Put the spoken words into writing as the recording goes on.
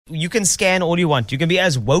you can scan all you want. You can be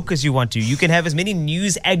as woke as you want to. You can have as many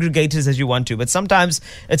news aggregators as you want to. But sometimes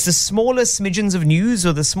it's the smaller smidgens of news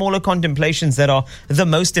or the smaller contemplations that are the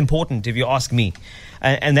most important, if you ask me.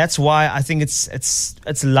 And that's why I think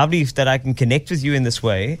it's lovely that I can connect with you in this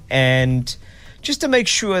way, and just to make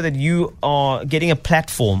sure that you are getting a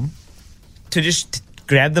platform to just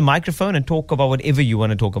grab the microphone and talk about whatever you want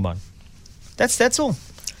to talk about. That's all.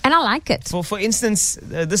 And I like it. For instance,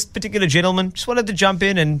 this particular gentleman just wanted to jump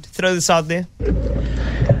in and throw this out there.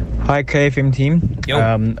 Hi, KFM team.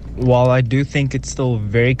 Yo. While I do think it's still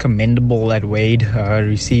very commendable that Wade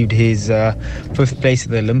received his fifth place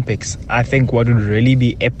at the Olympics, I think what would really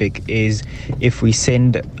be epic is if we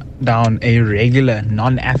send down a regular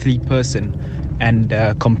non-athlete person and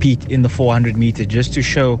compete in the 400 meter, just to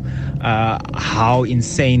show how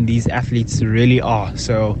insane these athletes really are.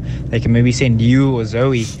 So they can maybe send you or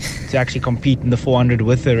Zoe to actually compete in the 400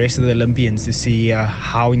 with the rest of the Olympians to see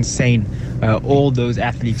how insane all those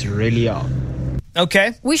athletes really are.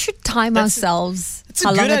 Okay. We should time ourselves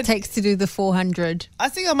how long it takes to do the 400. I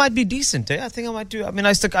think I might be decent. I think I might do. I mean, I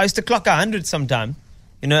used to clock 100 sometime.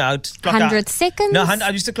 You know, I would clock 100 seconds? No, I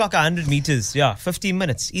used to clock 100 meters. Yeah, 15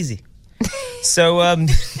 minutes. Easy. So,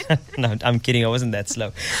 no, I'm kidding. I wasn't that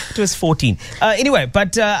slow. It was 14. Anyway,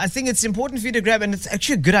 but I think it's important for you to grab, and it's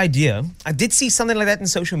actually a good idea. I did see something like that in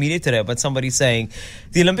social media today about somebody saying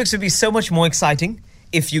the Olympics would be so much more exciting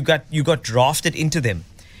if you got drafted into them,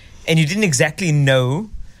 and you didn't exactly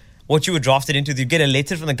know what you were drafted into. You get a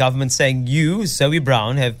letter from the government saying you, Zoe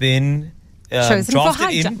Brown, have been chosen drafted for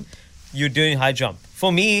high in. jump. You're doing high jump.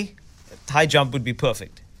 For me, high jump would be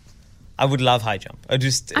perfect. I would love high jump.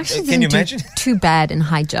 Actually, can you didn't imagine? do too bad in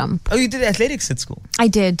high jump. Oh, you did athletics at school? I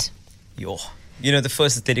did. Yo. You know, the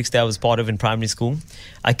first athletics day I was part of in primary school,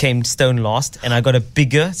 I came stone last, and I got a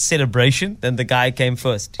bigger celebration than the guy who came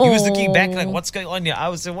first. He was looking back like, what's going on here? I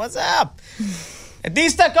was like, what's up? At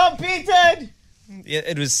least I competed. Yeah,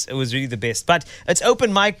 it was really the best. But it's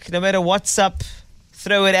open mic. No matter what's up,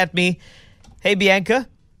 throw it at me. Hey, Bianca.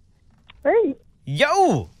 Hey.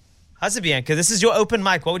 Yo. How's it, Bianca? This is your open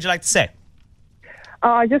mic. What would you like to say?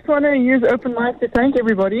 I just want to use open mic to thank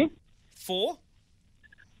everybody For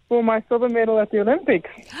my silver medal at the Olympics.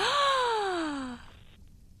 Oh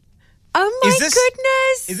my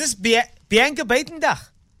goodness. Is this Bianca Buitendag?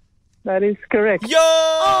 That is correct. Yo!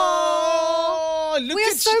 Look We are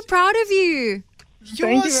at so proud of you.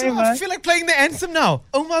 Thank you very I much. feel like playing the anthem now.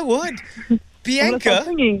 Oh my word. I'm gonna start Bianca,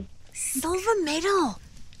 singing. Silver medal.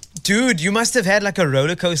 dude, you must have had like a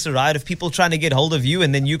roller coaster ride of people trying to get hold of you,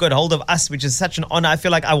 and then you got hold of us, which is such an honor. I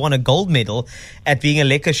feel like I won a gold medal at being a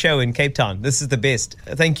lekker show in Cape Town. This is the best.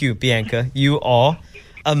 Thank you, Bianca. You are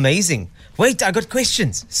amazing. Wait, I got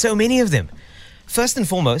questions. So many of them. First and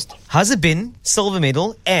foremost, how's it been? Silver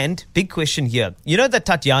medal. And big question here. You know that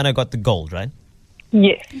Tatiana got the gold, right?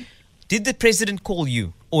 Yes. Did the president call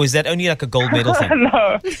you? Or is that only like a gold medal thing?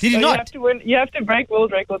 No. Did he No, not? You have to win. You have to break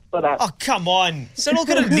world records for that. Oh, come on. Cyril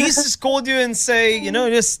could at least just called you and say,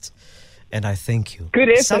 and I thank you. Good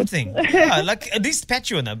effort. Something. Yeah, like at least pat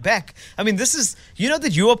you on the back. I mean, this is, you know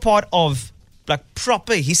that you are part of like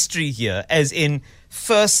proper history here, as in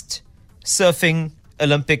first surfing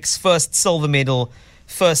Olympics, first silver medal,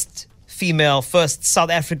 first female, first South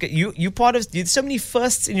Africa. You part of, you so many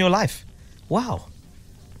firsts in your life. Wow.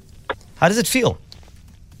 How does it feel?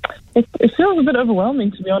 It feels a bit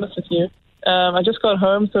overwhelming, to be honest with you. I just got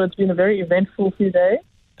home, so it's been a very eventful few days.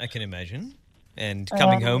 I can imagine. And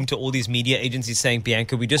coming home to all these media agencies saying,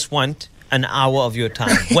 Bianca, we just want an hour of your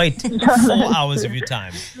time. Wait, 4 hours of your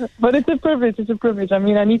time. But it's a privilege. It's a privilege. I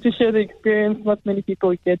mean, I need to share the experience. Not many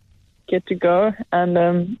people get to go. And,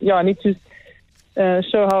 I need to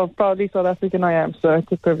show how proudly South African I am. So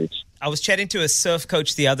it's a privilege. I was chatting to a surf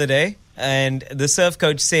coach the other day, and the surf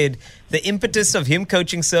coach said the impetus of him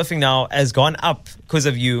coaching surfing now has gone up because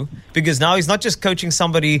of you, because now he's not just coaching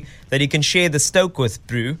somebody that he can share the stoke with,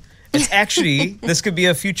 Brew. It's actually, this could be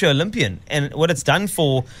a future Olympian. And what it's done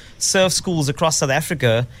for surf schools across South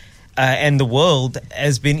Africa and the world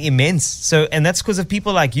has been immense. So, and that's because of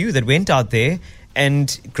people like you that went out there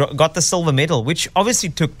and got the silver medal, which obviously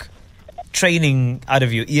took training out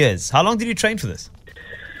of your ears. How long did you train for this?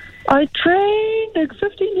 I trained like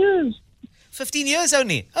 15 years. 15 years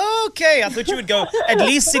only? Okay, I thought you would go at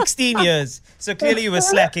least 16 years. So clearly you were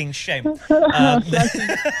slacking. Shame.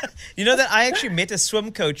 You know that I actually met a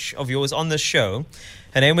swim coach of yours on the show.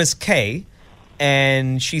 Her name was Kay.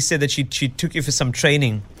 And she said that she took you for some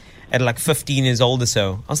training at like 15 years old or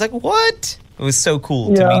so. I was like, what? It was so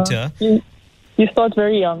cool to meet her. You start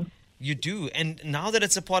very young. You do. And now that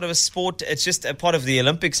it's a part of a sport, it's just a part of the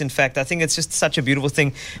Olympics, in fact. I think it's just such a beautiful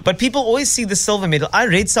thing. But people always see the silver medal. I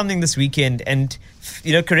read something this weekend and,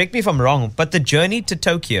 correct me if I'm wrong, but the journey to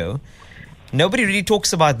Tokyo, nobody really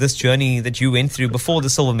talks about this journey that you went through before the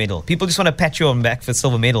silver medal. People just want to pat you on the back for the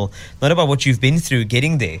silver medal, not about what you've been through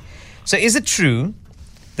getting there. So is it true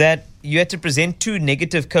that you had to present 2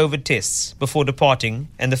 negative COVID tests before departing,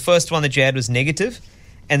 and the first one that you had was negative,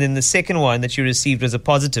 and then the second one that you received was a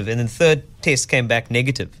positive, and then the third test came back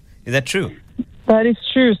negative? Is that true? That is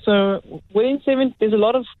true. So there's a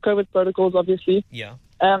lot of COVID protocols, obviously. Yeah.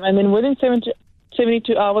 And then within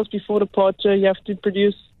 72 hours before departure, you have to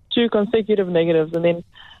produce 2 consecutive negatives. And then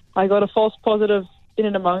I got a false positive in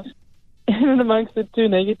and amongst the 2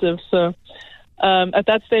 negatives. So at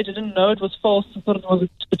that stage, I didn't know it was false. I thought it was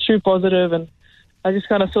a true positive, and I just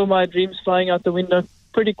kind of saw my dreams flying out the window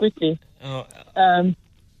pretty quickly.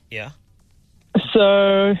 Yeah.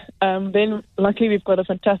 So then, luckily, we've got a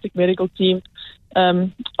fantastic medical team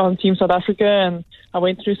on Team South Africa, and I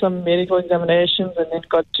went through some medical examinations and then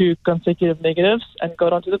got 2 consecutive negatives and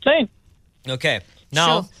got onto the plane. Okay.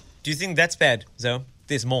 Now, Sure. Do you think that's bad, Zoe?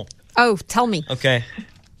 There's more. Oh, tell me. Okay.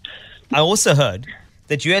 I also heard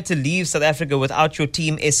that you had to leave South Africa without your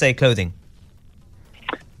Team SA clothing.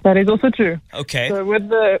 That is also true. Okay. So with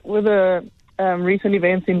the recent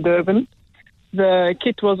events in Durban, the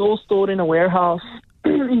kit was all stored in a warehouse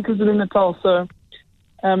in KwaZulu-Natal. So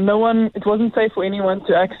it wasn't safe for anyone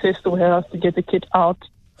to access the warehouse to get the kit out.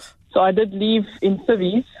 So I did leave in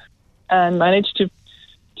civvies and managed to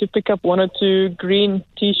pick up 1 or 2 green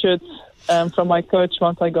T-shirts from my coach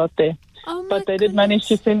once I got there. Oh my But they did manage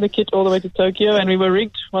to send the kit all the way to Tokyo, and we were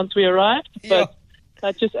rigged once we arrived. But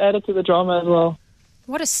that just added to the drama as well.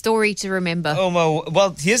 What a story to remember. Oh, my.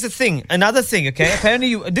 Well, here's the thing. Another thing, okay?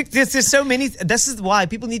 Apparently, there's so many. This is why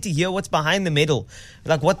people need to hear what's behind the medal,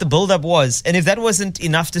 like what the build-up was. And if that wasn't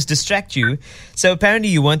enough to distract you, so apparently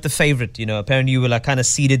you weren't the favorite. Apparently you were like kind of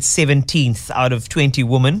seeded 17th out of 20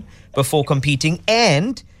 women before competing.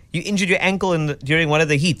 And you injured your ankle during one of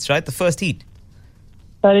the heats, right? The first heat.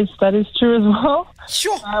 That is true as well.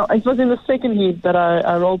 Sure. It was in the second heat that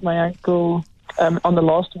I rolled my ankle on the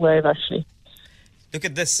last wave, actually. Look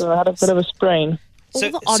at this. So I had a bit of a sprain. All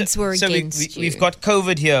the odds were against you. We've got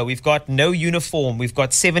COVID here. We've got no uniform. We've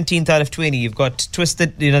got 17th out of 20. You've got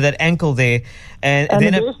twisted, that ankle there. And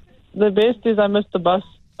then the best is I missed the bus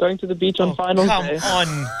going to the beach on finals day.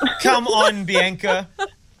 Come on, Bianca.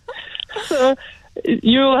 So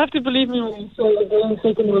you'll have to believe me when you say the going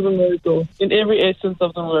second was a miracle in every essence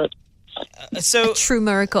of the word. A true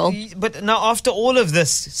miracle. But now, after all of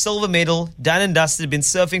this, silver medal, done and dusted, been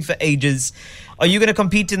surfing for ages, are you going to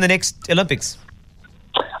compete in the next Olympics?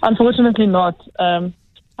 Unfortunately not.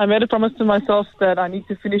 I made a promise to myself that I need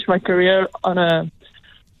to finish my career on a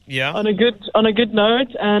good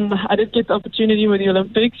note, and I did get the opportunity with the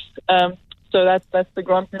Olympics. So that's the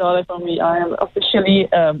grand finale for me. I am officially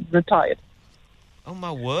retired. Oh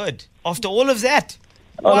my word! After all of that.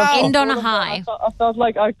 Wow. End on a high. I felt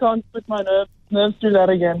like I can't put my nerves through that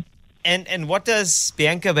again. And what does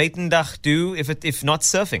Bianca Buitendag do if not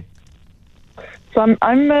surfing? So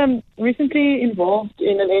I'm recently involved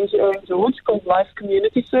in an NGO in George called Life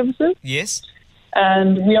Community Services. Yes.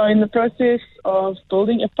 And we are in the process of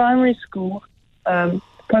building a primary school.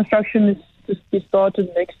 Construction is to be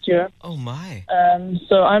started next year. Oh my!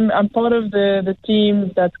 So I'm part of the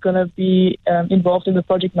team that's going to be involved in the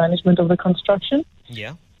project management of the construction.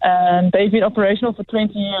 Yeah. And they've been operational for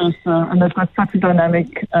 20 years, and they've got such a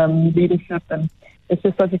dynamic leadership, and it's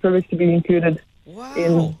just such a privilege to be included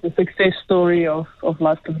in the success story of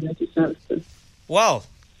Life Community Services. Wow.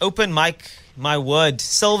 Open mic, my word.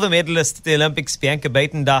 Silver medalist at the Olympics, Bianca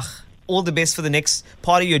Buitendag. All the best for the next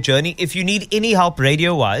part of your journey. If you need any help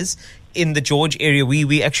radio-wise in the George area,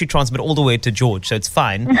 we actually transmit all the way to George, so it's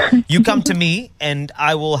fine. You come to me and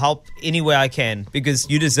I will help any way I can, because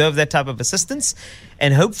you deserve that type of assistance.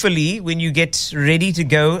 And hopefully when you get ready to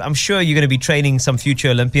go, I'm sure you're going to be training some future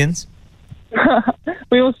Olympians.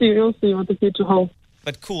 We will see what the future holds.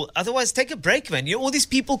 But cool. Otherwise, take a break, man. All these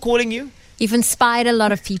people calling you. You've inspired a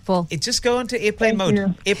lot of people. Just go into airplane mode.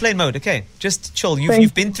 You. Airplane mode, okay. Just chill.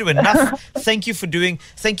 You've been through enough. Thank you for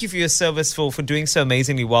your service, for doing so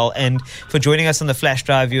amazingly well, and for joining us on the Flash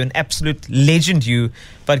Drive. You're an absolute legend, you.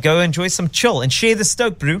 But go enjoy some chill and share the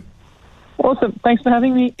stoke, brew. Awesome. Thanks for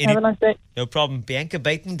having me. Have a nice day. No problem. Bianca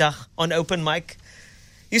Buitendag on open mic.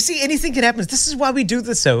 You see, anything can happen. This is why we do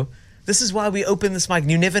this, so. This is why we open this mic.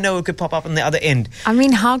 You never know what could pop up on the other end. I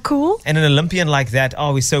mean, how cool? And an Olympian like that,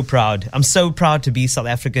 we're so proud. I'm so proud to be South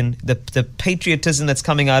African. The patriotism that's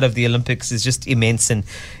coming out of the Olympics is just immense. And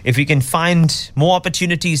if we can find more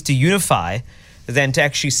opportunities to unify than to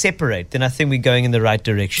actually separate, then I think we're going in the right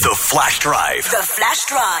direction. The Flash Drive. The Flash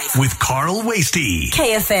Drive. With Carl Wastie.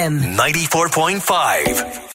 KFM 94.5.